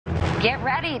Get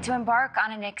ready to embark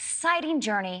on an exciting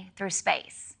journey through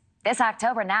space. This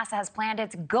October, NASA has planned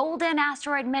its Golden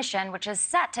Asteroid mission, which is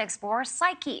set to explore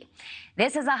Psyche.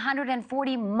 This is a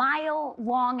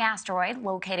 140-mile-long asteroid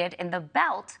located in the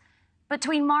belt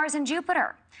between Mars and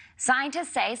Jupiter.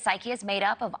 Scientists say Psyche is made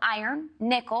up of iron,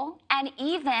 nickel, and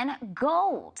even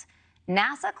gold.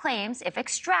 NASA claims if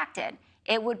extracted,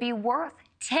 it would be worth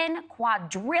 $10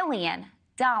 quadrillion.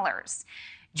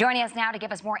 Joining us now to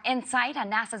give us more insight on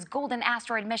NASA's Golden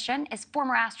Asteroid mission is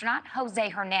former astronaut Jose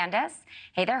Hernandez.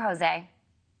 Hey there, Jose.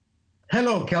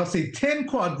 Hello, Kelsey. $10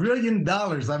 quadrillion.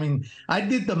 I mean, I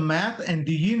did the math, and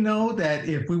do you know that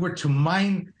if we were to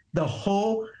mine the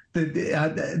whole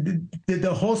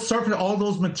the whole surface, all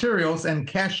those materials, and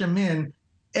cash them in,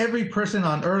 every person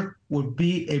on Earth would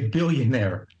be a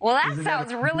billionaire? Well, that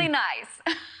sounds really nice.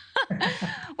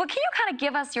 Well, can you kind of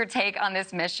give us your take on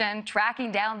this mission,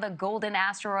 tracking down the Golden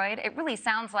Asteroid? It really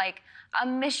sounds like a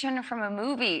mission from a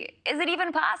movie. Is it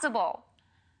even possible?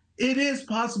 It is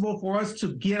possible for us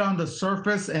to get on the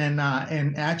surface and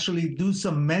actually do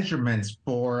some measurements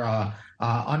for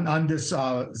on this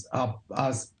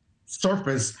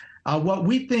surface. What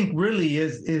we think really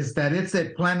is that it's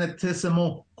a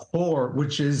planetesimal core,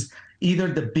 which is either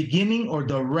the beginning or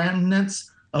the remnants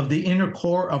of the inner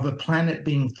core of a planet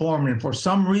being formed. And for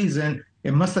some reason,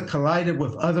 it must have collided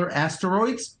with other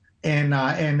asteroids, and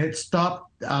it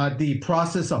stopped the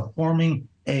process of forming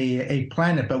a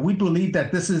planet. But we believe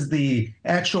that this is the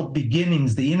actual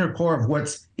beginnings, the inner core of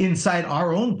what's inside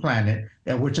our own planet,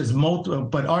 which is molten,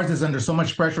 but ours is under so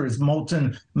much pressure, it's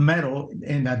molten metal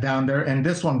down there. And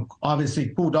this one obviously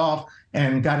cooled off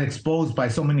and got exposed by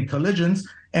so many collisions.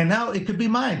 And now it could be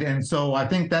mined. And so I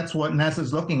think that's what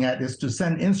NASA's looking at, is to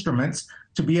send instruments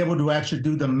to be able to actually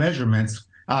do the measurements.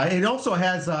 It also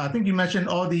has, I think you mentioned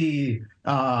all the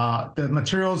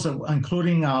materials,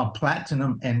 including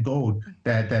platinum and gold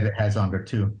that it has on there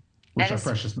too. That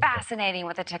is fascinating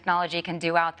what the technology can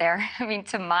do out there. I mean,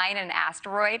 to mine an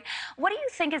asteroid. What do you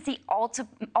think is the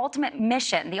ultimate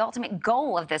mission, the ultimate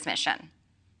goal of this mission?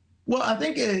 Well, I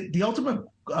think the ultimate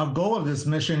goal of this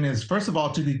mission is, first of all,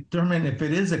 to determine if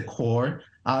it is a core.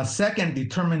 Second,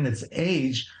 determine its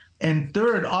age. And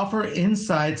third, offer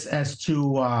insights as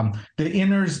to the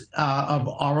inners of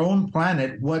our own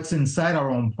planet, what's inside our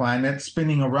own planet,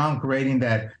 spinning around, creating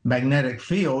that magnetic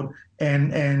field.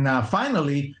 And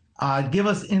finally, give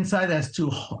us insight as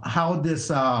to how this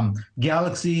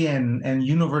galaxy and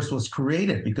universe was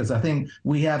created, because I think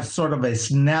we have sort of a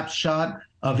snapshot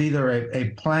of either a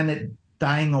planet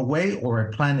dying away or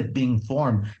a planet being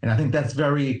formed. And I think that's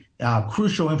very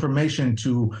crucial information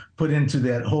to put into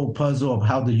that whole puzzle of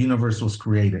how the universe was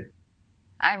created.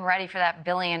 I'm ready for that $1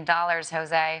 billion,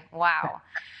 Jose. Wow.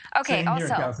 Okay, Same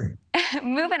here, also,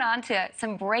 moving on to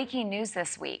some breaking news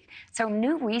this week. So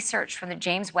new research from the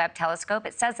James Webb Telescope,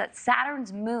 it says that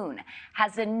Saturn's moon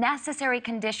has the necessary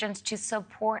conditions to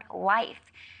support life.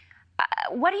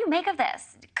 What do you make of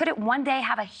this? Could it one day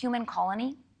have a human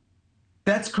colony?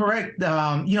 That's correct.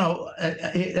 Saturn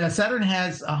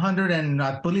has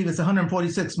I believe it's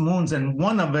 146 moons, and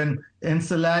one of them,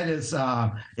 Enceladus,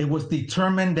 it was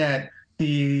determined that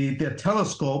the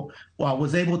telescope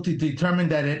was able to determine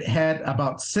that it had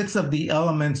about 6 of the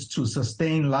elements to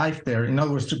sustain life there. In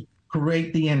other words, to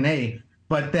create DNA.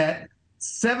 But that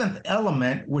 7th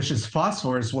element, which is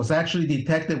phosphorus, was actually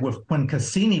detected when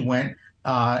Cassini went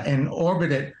and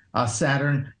orbited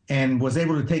Saturn and was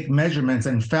able to take measurements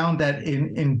and found that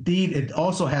indeed it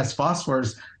also has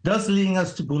phosphorus, thus leading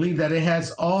us to believe that it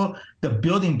has all the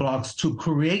building blocks to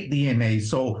create DNA.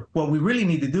 So what we really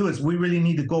need to do is we really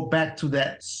need to go back to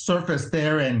that surface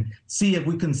there and see if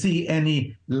we can see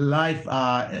any life.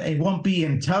 It won't be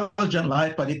intelligent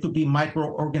life, but it could be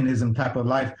microorganism type of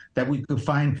life that we could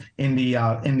find in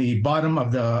the bottom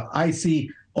of the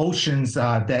icy oceans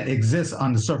that exist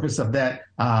on the surface of that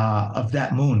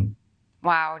moon.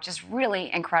 Wow, just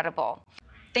really incredible.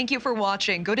 Thank you for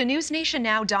watching. Go to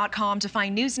newsnationnow.com to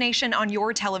find News Nation on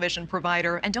your television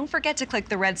provider. And don't forget to click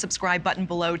the red subscribe button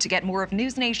below to get more of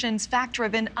News Nation's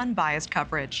fact-driven, unbiased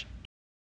coverage.